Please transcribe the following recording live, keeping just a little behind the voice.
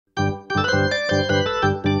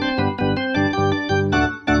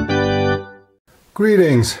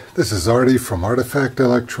Greetings, this is Artie from Artifact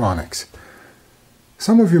Electronics.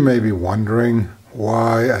 Some of you may be wondering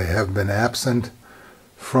why I have been absent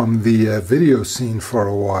from the video scene for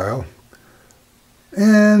a while,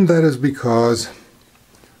 and that is because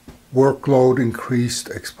workload increased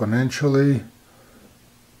exponentially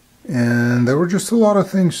and there were just a lot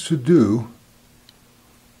of things to do.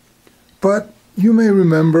 But you may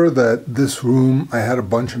remember that this room, I had a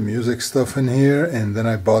bunch of music stuff in here, and then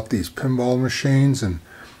I bought these pinball machines and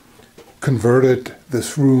converted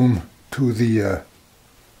this room to the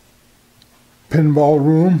pinball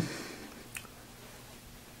room.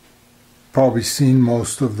 Probably seen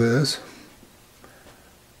most of this.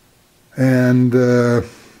 And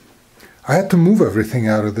I had to move everything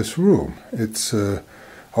out of this room. It's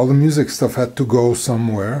all the music stuff had to go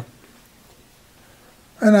somewhere.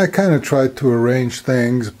 And I kind of tried to arrange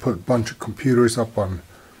things, put a bunch of computers up on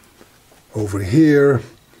over here.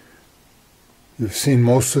 You've seen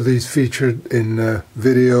most of these featured in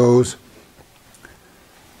videos.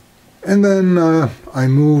 And then I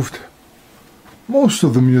moved most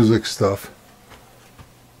of the music stuff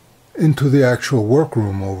into the actual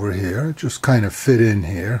workroom over here. It just kind of fit in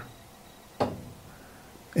here.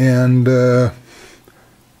 And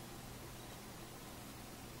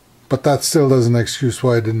but that still doesn't excuse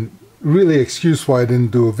why I didn't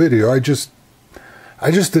do a video. I just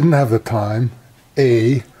didn't have the time,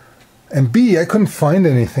 A, and B, I couldn't find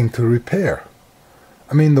anything to repair.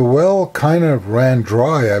 I mean, the well kind of ran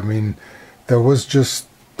dry. I mean, there was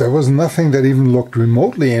nothing that even looked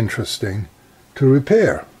remotely interesting to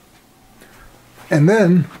repair. And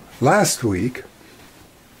then last week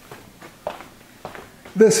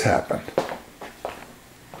this happened.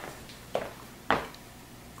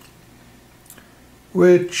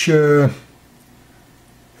 Which is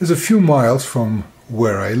a few miles from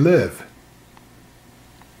where I live.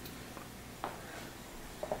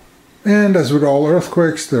 And as with all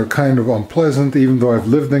earthquakes, they're kind of unpleasant, even though I've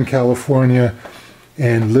lived in California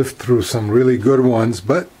and lived through some really good ones,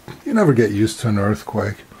 but you never get used to an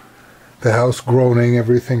earthquake. The house groaning,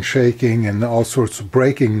 everything shaking, and all sorts of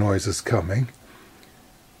breaking noises coming.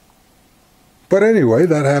 But anyway,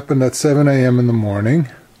 that happened at 7 a.m. in the morning.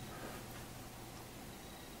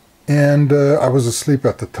 And I was asleep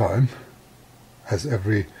at the time, as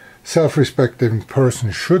every self-respecting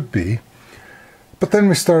person should be. But then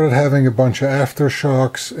we started having a bunch of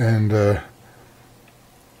aftershocks, and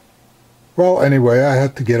well, anyway, I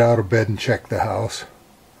had to get out of bed and check the house.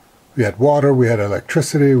 We had water, we had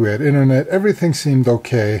electricity, we had internet, everything seemed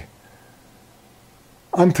okay,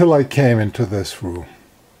 until I came into this room.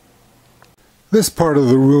 This part of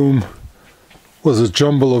the room was a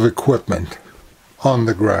jumble of equipment on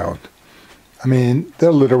the ground. I mean,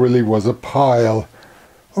 there literally was a pile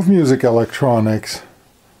of music electronics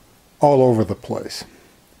all over the place.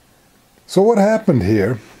 So what happened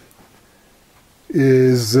here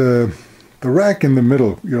is the rack in the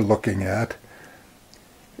middle you're looking at.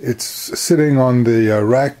 It's sitting on the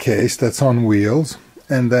rack case that's on wheels,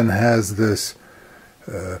 and then has this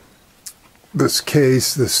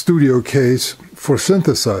case, the studio case for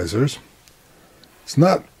synthesizers. It's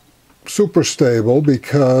not super stable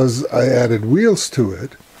because I added wheels to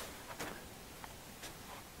it.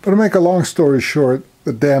 But to make a long story short,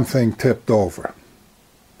 the damn thing tipped over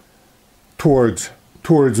towards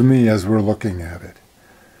me as we're looking at it.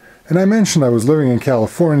 And I mentioned I was living in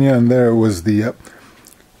California, and there was the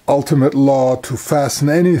ultimate law to fasten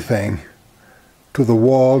anything to the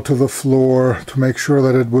wall, to the floor, to make sure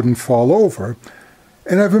that it wouldn't fall over.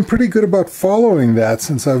 And I've been pretty good about following that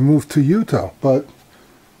since I've moved to Utah. But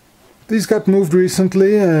these got moved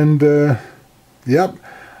recently, and yep,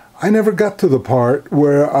 I never got to the part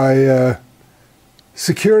where I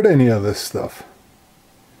secured any of this stuff.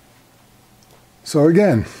 So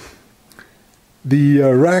again, the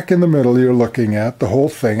rack in the middle you're looking at, the whole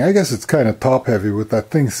thing, I guess it's kind of top heavy with that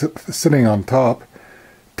thing sitting on top,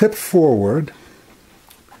 tipped forward,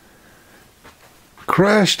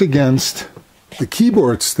 crashed against the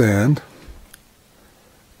keyboard stand,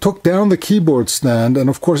 took down the keyboard stand, and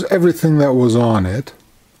of course everything that was on it.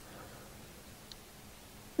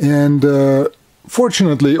 And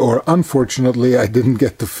fortunately or unfortunately, I didn't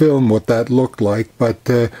get to film what that looked like, but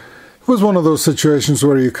it was one of those situations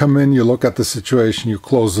where you come in, you look at the situation, you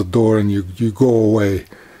close the door, and you go away.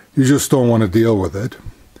 You just don't want to deal with it.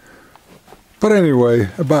 But anyway,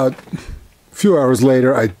 about a few hours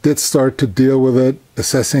later, I did start to deal with it,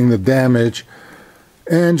 assessing the damage,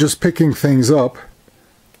 and just picking things up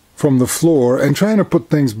from the floor and trying to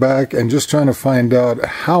put things back and just trying to find out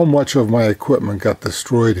how much of my equipment got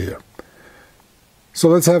destroyed here. So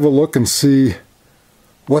let's have a look and see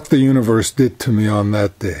what the universe did to me on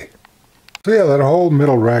that day. So yeah, that whole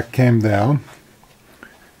middle rack came down.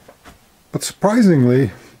 But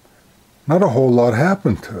surprisingly, not a whole lot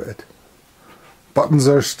happened to it. Buttons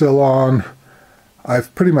are still on.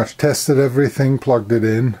 I've pretty much tested everything, plugged it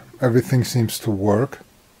in. Everything seems to work.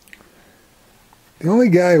 The only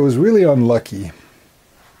guy who was really unlucky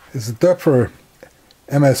is the Doepfer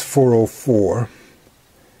MS404.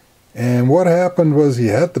 And what happened was he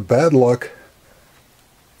had the bad luck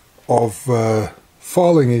of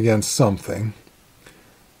falling against something.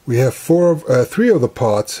 We have three of the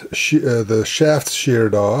pots, the shafts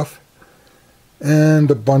sheared off, and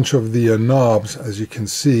a bunch of the knobs, as you can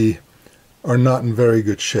see, are not in very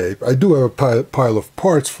good shape. I do have a pile of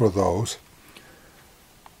parts for those.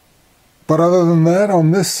 But other than that,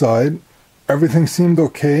 on this side, everything seemed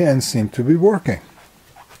okay and seemed to be working.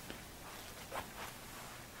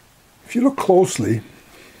 If you look closely,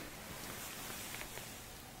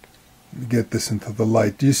 let me get this into the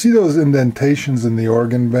light. Do you see those indentations in the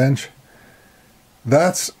organ bench?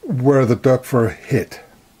 That's where the Doepfer hit.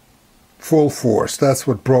 Full force. That's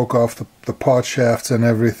what broke off the pot shafts and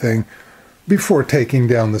everything before taking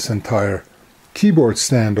down this entire keyboard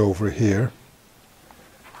stand over here.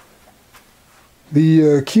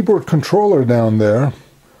 The keyboard controller down there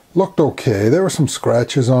looked okay. There were some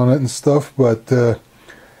scratches on it and stuff, but there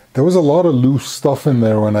was a lot of loose stuff in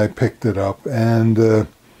there when I picked it up, and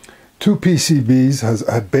two PCBs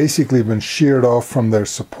had basically been sheared off from their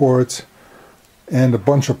supports, and a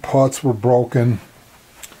bunch of pots were broken.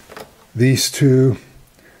 These two,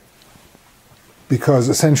 because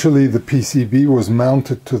essentially the PCB was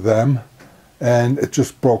mounted to them and it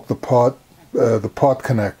just broke the pot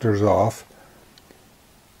connectors off.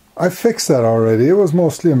 I fixed that already. It was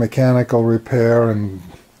mostly a mechanical repair and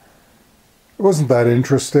it wasn't that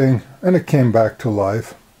interesting, and it came back to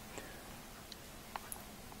life.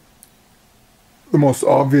 The most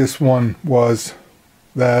obvious one was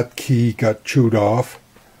that key got chewed off.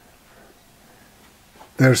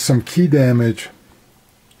 There's some key damage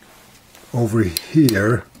over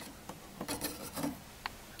here.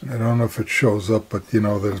 I don't know if it shows up, but you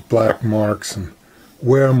know, there's black marks and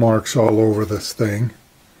wear marks all over this thing.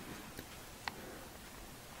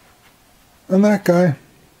 And that guy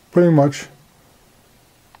pretty much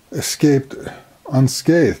escaped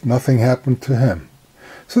unscathed. Nothing happened to him.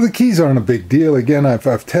 So the keys aren't a big deal. Again,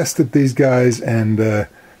 I've tested these guys and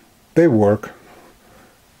they work.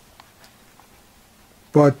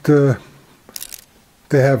 But they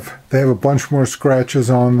have a bunch more scratches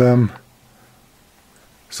on them.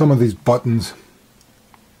 Some of these buttons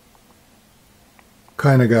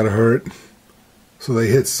kind of got hurt, so they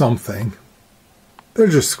hit something. They're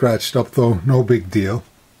just scratched up though, no big deal.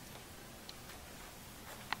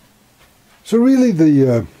 So really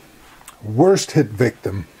the worst hit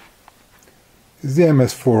victim is the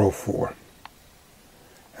MS404.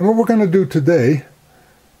 And what we're going to do today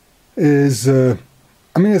is,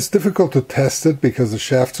 I mean, it's difficult to test it because the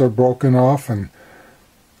shafts are broken off, and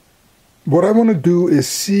what I want to do is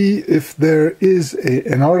see if there is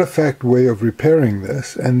an artifact way of repairing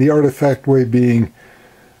this, and the artifact way being,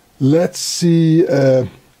 let's see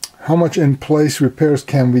how much in-place repairs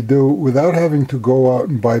can we do without having to go out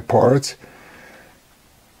and buy parts.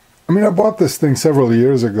 I mean, I bought this thing several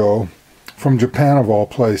years ago from Japan of all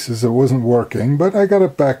places. It wasn't working, but I got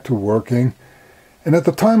it back to working. And at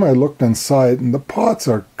the time I looked inside, and the pots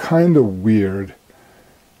are kind of weird.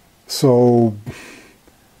 So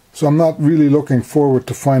I'm not really looking forward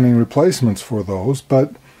to finding replacements for those,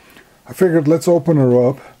 but I figured let's open her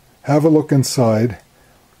up, have a look inside,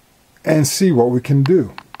 and see what we can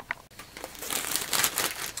do.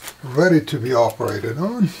 Ready to be operated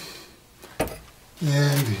on.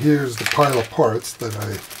 And here's the pile of parts that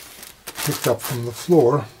I picked up from the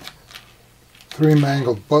floor. 3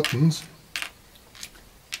 mangled buttons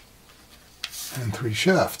and 3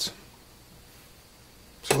 shafts.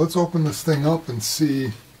 So let's open this thing up and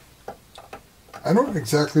see. I don't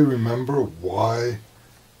exactly remember why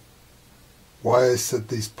I said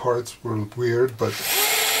these parts were weird, but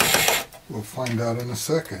we'll find out in a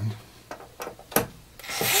second.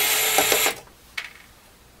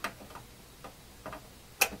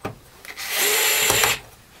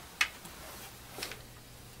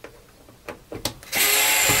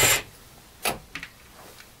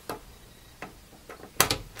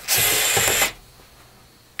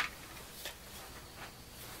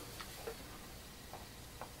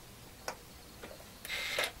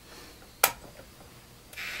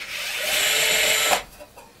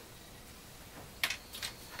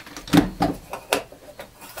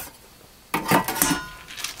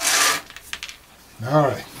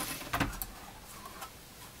 Alright,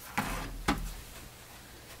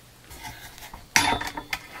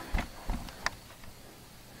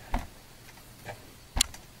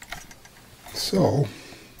 So,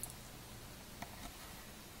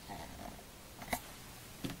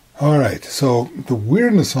 alright, so the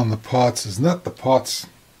weirdness on the pots is not the pots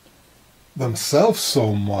themselves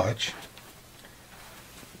so much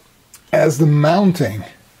as the mounting,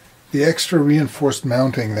 the extra reinforced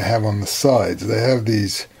mounting they have on the sides. They have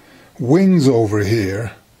these wings over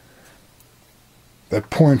here that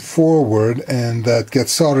point forward and that get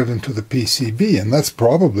soldered into the PCB, and that's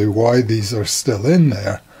probably why these are still in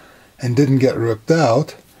there and didn't get ripped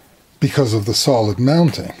out, because of the solid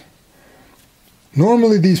mounting.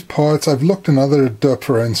 Normally these pots, I've looked in other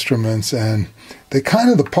Doepfer instruments and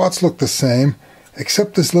the pots look the same,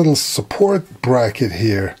 except this little support bracket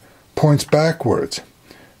here points backwards,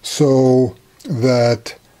 so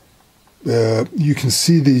that you can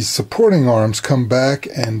see these supporting arms come back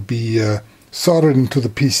and be soldered into the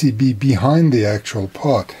PCB behind the actual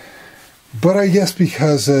pot. But I guess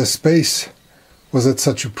because space was at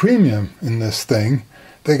such a premium in this thing,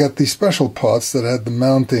 they got these special pots that had the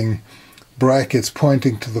mounting brackets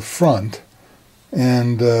pointing to the front,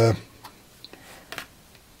 and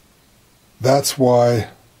that's why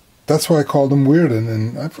I called them weird.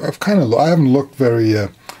 And I haven't looked very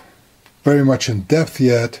much in depth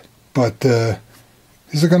yet, but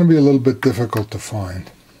these are going to be a little bit difficult to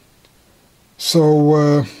find.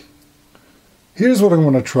 So here's what I'm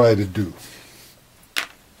going to try to do.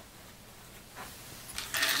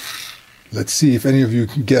 Let's see if any of you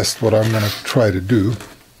guessed what I'm going to try to do.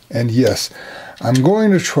 And yes, I'm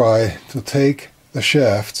going to try to take the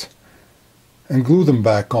shafts and glue them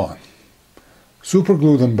back on. Super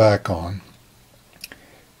glue them back on.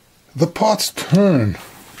 The pots turn.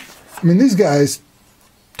 I mean, these guys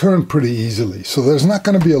turn pretty easily, so there's not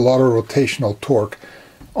going to be a lot of rotational torque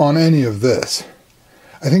on any of this.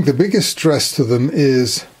 I think the biggest stress to them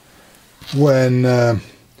is when,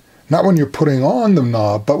 not when you're putting on the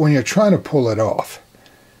knob, but when you're trying to pull it off.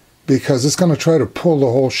 Because it's going to try to pull the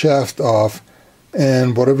whole shaft off,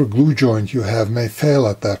 and whatever glue joint you have may fail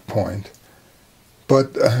at that point.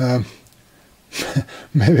 But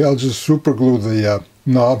maybe I'll just super glue the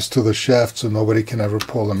knobs to the shaft so nobody can ever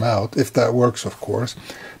pull them out, if that works, of course.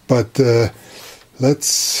 But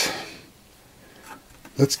let's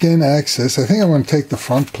gain access. I think I'm going to take the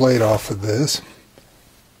front plate off of this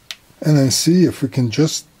and then see if we can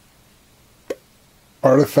just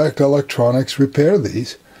Artifact Electronics repair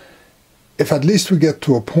these. If at least we get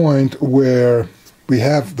to a point where we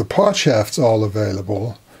have the pot shafts all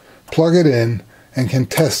available, plug it in, and can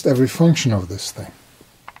test every function of this thing.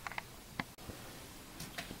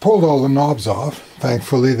 Pulled all the knobs off.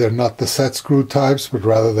 Thankfully they're not the set screw types, but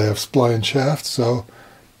rather they have spline shafts, so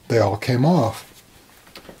they all came off.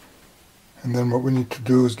 And then what we need to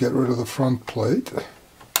do is get rid of the front plate.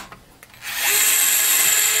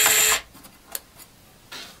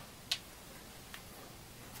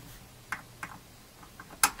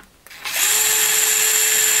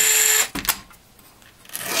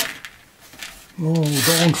 Oh,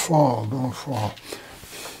 don't fall, don't fall.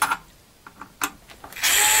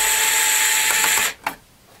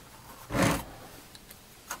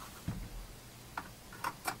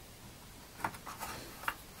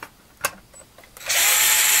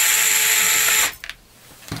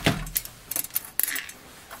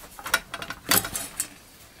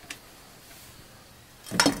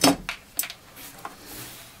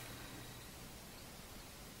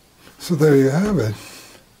 So there you have it.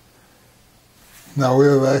 Now we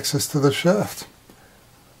have access to the shaft.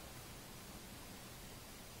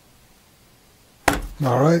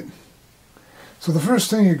 Alright, so the first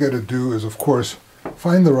thing you got to do is, of course,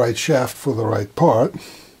 find the right shaft for the right part.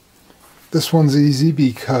 This one's easy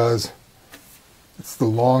because it's the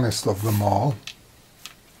longest of them all.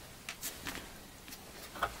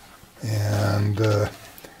 And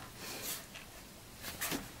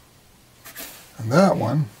that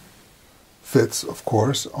one fits, of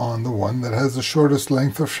course, on the one that has the shortest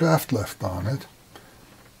length of shaft left on it.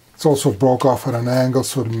 It's also broke off at an angle,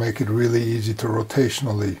 so to make it really easy to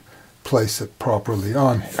rotationally place it properly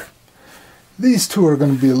on here. These two are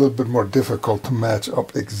going to be a little bit more difficult to match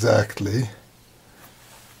up exactly.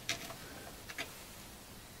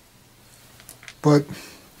 But,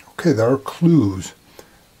 okay, there are clues.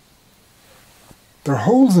 There are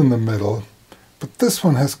holes in the middle, but this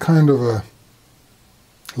one has kind of a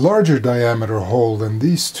larger diameter hole than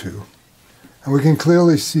these two, and we can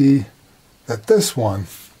clearly see that this one,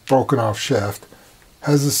 broken off shaft,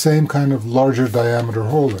 has the same kind of larger diameter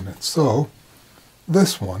hole in it. So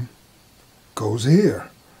this one goes here,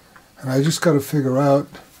 and I just got to figure out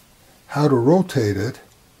how to rotate it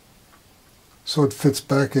so it fits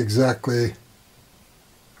back exactly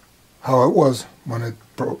how it was when it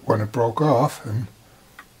broke off, and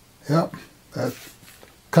yeah, that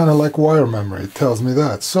kind of like wire memory, it tells me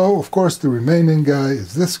that. So of course the remaining guy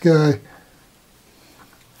is this guy,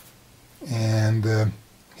 and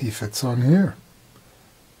he fits on here.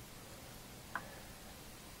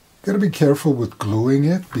 Got to be careful with gluing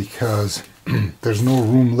it because there's no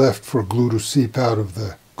room left for glue to seep out of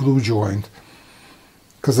the glue joint,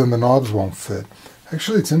 because then the knobs won't fit.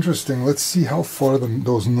 Actually, it's interesting. Let's see how far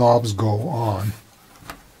those knobs go on.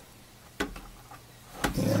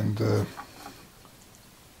 And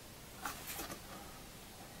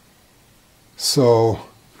so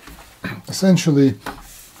essentially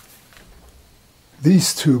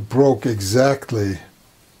these two broke exactly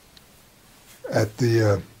at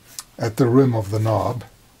the rim of the knob.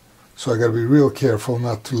 So I got to be real careful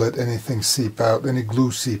not to let anything seep out, any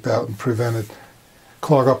glue seep out, and prevent it,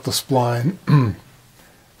 clog up the spline.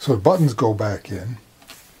 So the buttons go back in.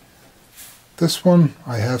 This one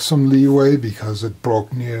I have some leeway because it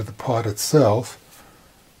broke near the pot itself.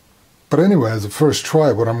 But anyway, as a first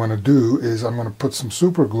try, what I'm going to do is I'm going to put some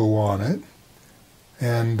super glue on it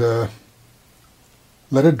and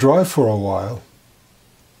let it dry for a while.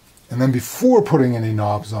 And then before putting any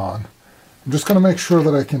knobs on, I'm just going to make sure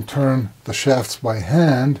that I can turn the shafts by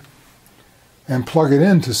hand and plug it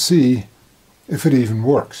in to see if it even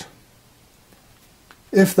works.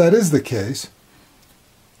 If that is the case,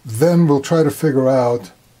 then we'll try to figure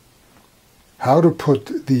out how to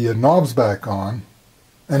put the knobs back on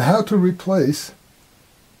and how to replace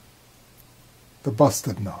the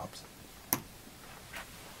busted knobs.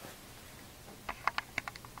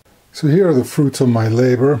 So here are the fruits of my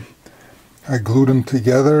labor. I glued them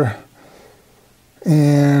together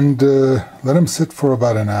and let them sit for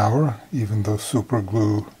about an hour, even though super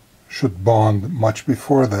glue should bond much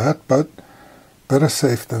before that, but better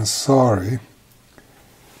safe than sorry.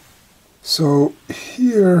 So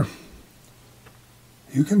here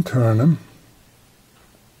you can turn them.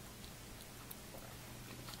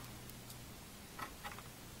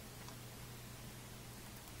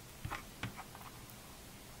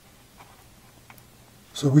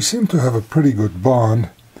 So we seem to have a pretty good bond.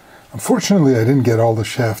 Unfortunately, I didn't get all the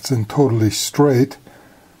shafts in totally straight,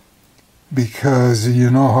 because you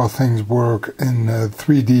know how things work in a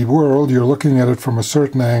 3D world. You're looking at it from a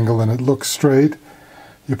certain angle and it looks straight.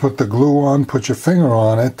 You put the glue on, put your finger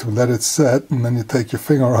on it to let it set, and then you take your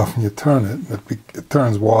finger off and you turn it. It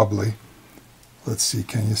turns wobbly. Let's see,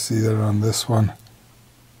 can you see that on this one?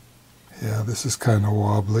 Yeah, this is kind of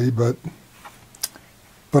wobbly, but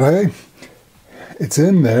hey, it's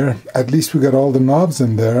in there. At least we got all the knobs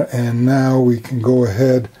in there, and now we can go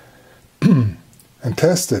ahead and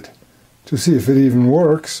test it to see if it even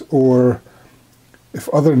works or if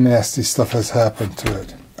other nasty stuff has happened to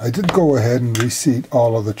it. I did go ahead and reseat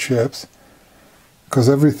all of the chips because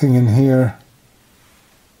everything in here,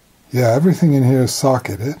 yeah, everything in here is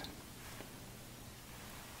socketed.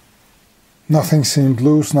 Nothing seemed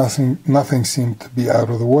loose, nothing seemed to be out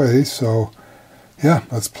of the way, so yeah,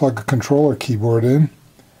 let's plug a controller keyboard in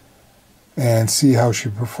and see how she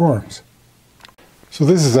performs. So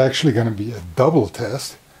this is actually going to be a double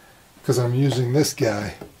test because I'm using this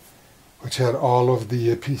guy, which had all of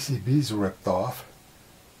the PCBs ripped off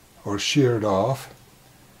or sheared off.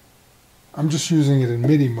 I'm just using it in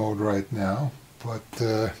MIDI mode right now, but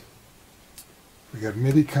we got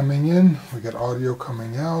MIDI coming in, we got audio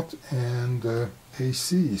coming out, and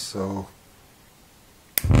AC, so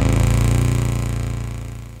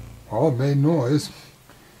well, it made noise.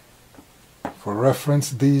 For reference,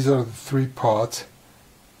 these are the 3 pots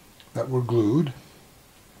that were glued,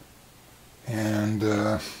 and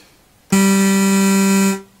let's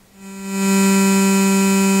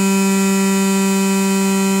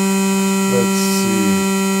see.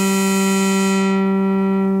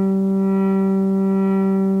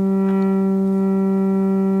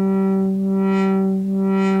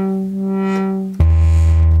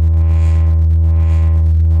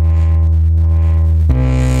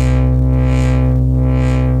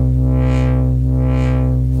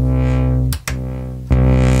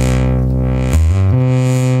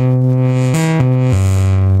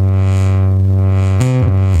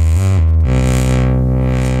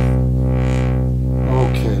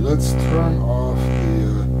 Let's turn off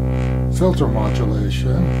the filter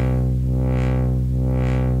modulation.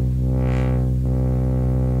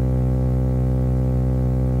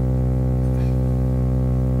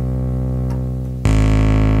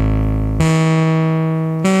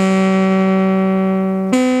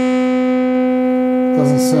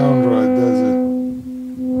 Doesn't sound right, does it?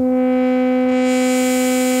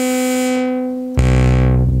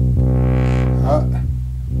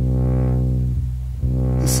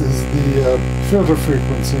 filter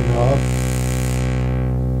frequency knob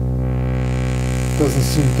doesn't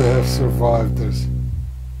seem to have survived. There's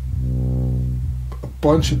a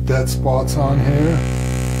bunch of dead spots on here,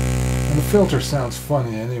 and the filter sounds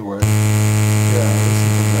funny anyway. Yeah, listen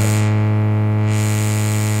to that.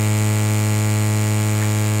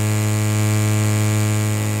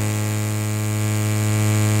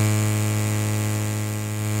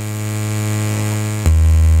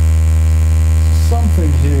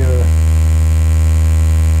 Something here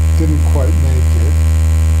didn't quite make it.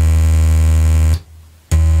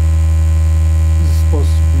 This is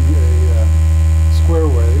supposed to be a square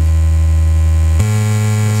wave.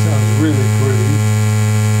 It sounds really pretty.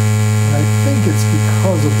 And I think it's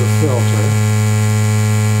because of the filter.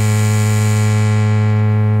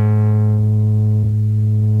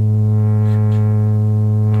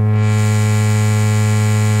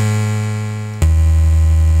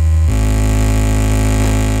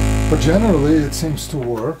 But generally it seems to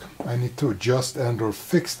work. I need to adjust and or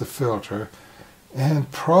fix the filter and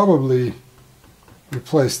probably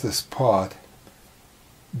replace this pot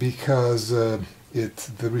because the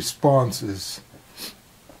response is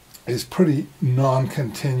pretty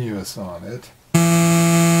non-continuous on it.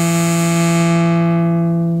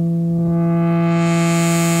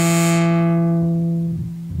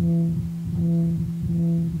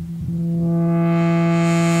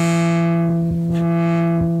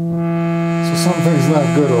 Something's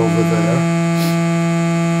not good over there.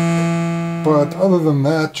 But other than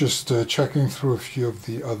that, just checking through a few of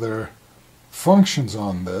the other functions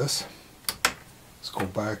on this. Let's go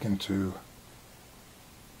back into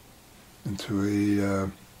a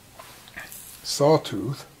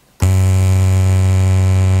sawtooth.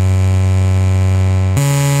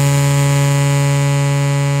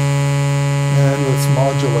 And let's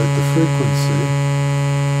modulate the frequency.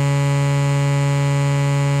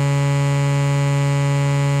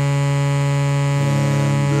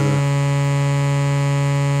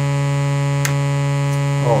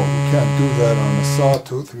 Oh, we can't do that on a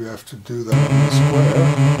sawtooth, we have to do that on a square.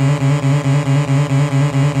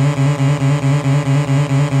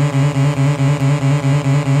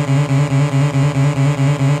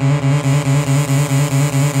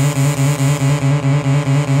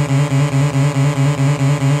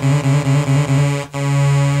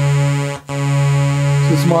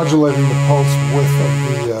 So it's modulating the pulse width of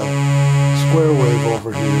the square wave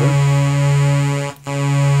over here.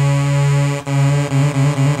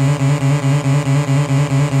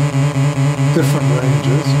 Different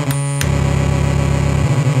ranges.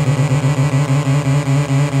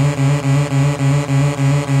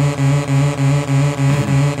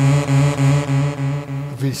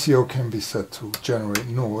 VCO can be set to generate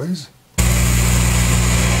noise.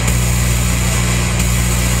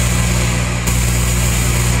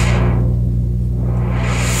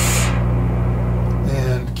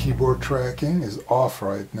 And keyboard tracking is off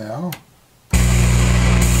right now.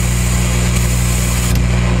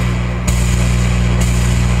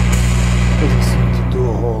 Doesn't seem to do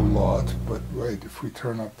a whole lot, but wait, if we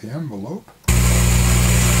turn up the envelope,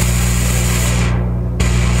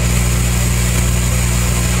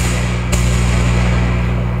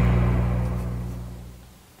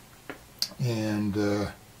 and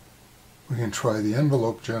we can try the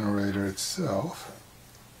envelope generator itself.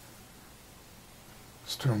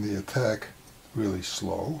 Let's turn the attack really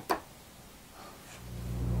slow.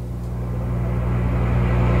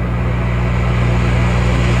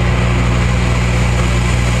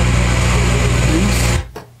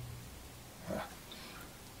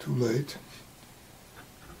 Too late.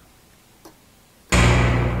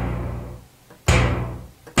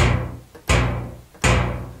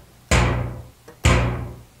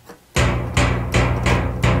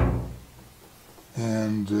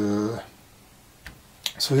 And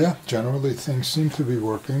so yeah, generally things seem to be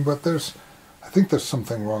working, but I think there's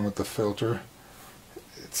something wrong with the filter.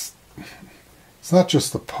 It's not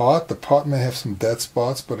just the pot. The pot may have some dead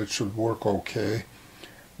spots, but it should work okay.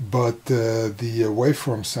 But the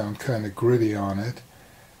waveforms sound kind of gritty on it.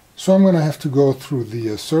 So I'm going to have to go through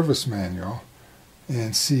the service manual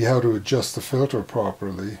and see how to adjust the filter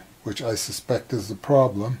properly, which I suspect is the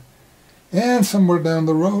problem. And somewhere down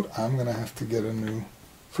the road, I'm going to have to get a new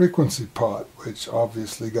frequency pot, which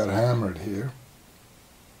obviously got hammered here.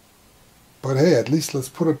 But hey, at least let's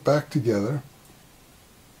put it back together.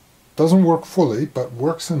 Doesn't work fully, but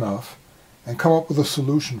works enough, and come up with a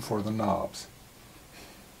solution for the knobs.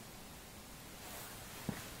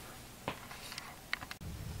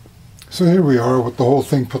 So here we are with the whole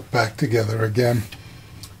thing put back together again.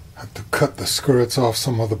 I had to cut the skirts off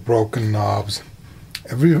some of the broken knobs.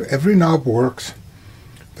 Every knob works.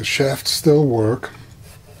 The shafts still work.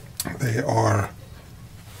 They are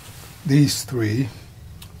these 3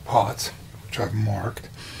 pots, which I've marked.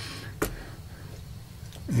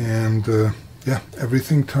 And yeah,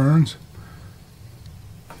 everything turns.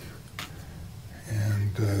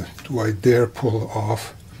 And do I dare pull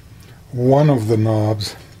off one of the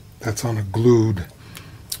knobs that's on a glued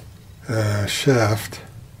shaft?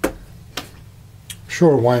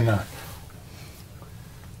 Sure, why not?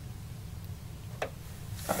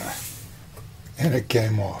 And it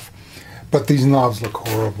came off. But these knobs look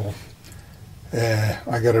horrible.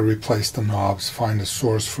 I got to replace the knobs, find a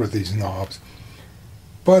source for these knobs.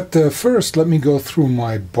 But first, let me go through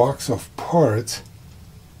my box of parts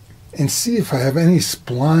and see if I have any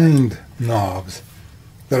splined knobs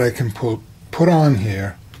that I can put on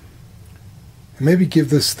here and maybe give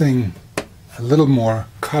this thing a little more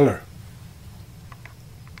color.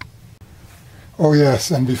 Oh yes,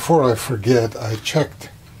 and before I forget, I checked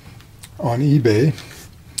on eBay.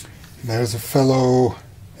 There's a fellow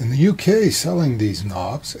in the UK selling these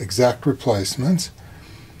knobs, exact replacements.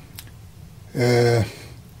 They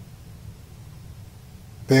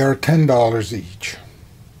are $10 each.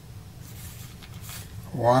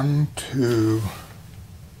 1, 2,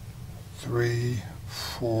 3,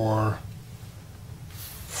 4,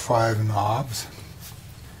 5 knobs.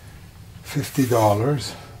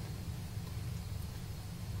 $50.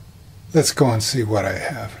 Let's go and see what I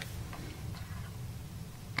have.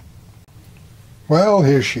 Well,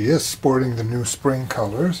 here she is, sporting the new spring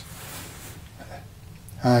colors.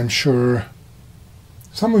 I'm sure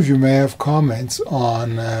some of you may have comments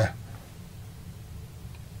on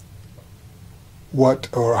what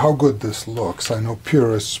or how good this looks. I know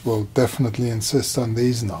purists will definitely insist on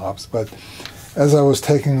these knobs, but as I was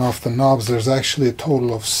taking off the knobs, there's actually a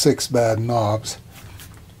total of 6 bad knobs,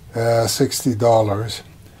 $60.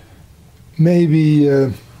 Maybe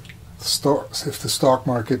if the stock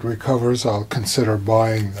market recovers, I'll consider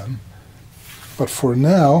buying them. But for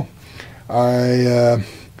now,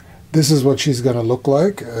 this is what she's going to look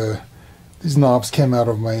like. These knobs came out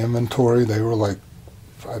of my inventory. They were like,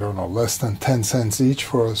 I don't know, less than 10 cents each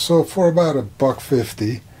for about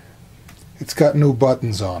 $1.50. It's got new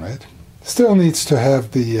buttons on it. Still needs to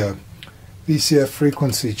have the VCF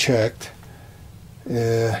frequency checked,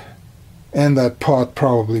 and that pot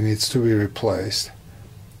probably needs to be replaced.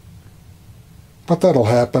 But that'll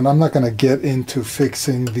happen. I'm not going to get into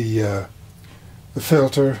fixing the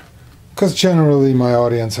filter, because generally my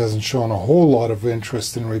audience hasn't shown a whole lot of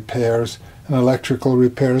interest in repairs and electrical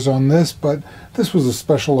repairs on this, but this was a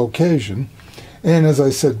special occasion. And as I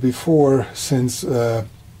said before, since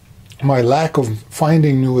my lack of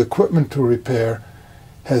finding new equipment to repair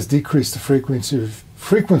has decreased the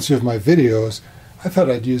frequency of my videos, I thought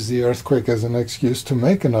I'd use the earthquake as an excuse to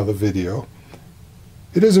make another video.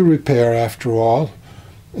 It is a repair after all,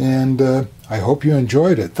 and I hope you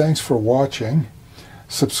enjoyed it. Thanks for watching.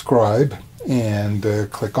 Subscribe and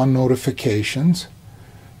click on notifications.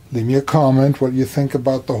 Leave me a comment what you think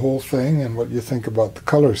about the whole thing and what you think about the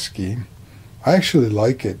color scheme. I actually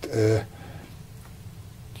like it.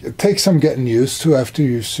 It takes some getting used to after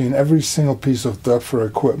you've seen every single piece of Doepfer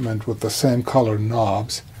equipment with the same color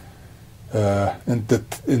knobs in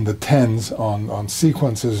the tens on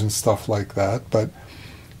sequences and stuff like that, but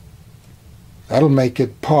that'll make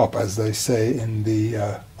it pop, as they say in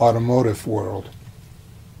the automotive world.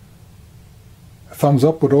 A thumbs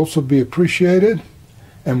up would also be appreciated,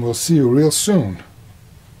 and we'll see you real soon.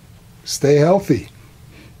 Stay healthy.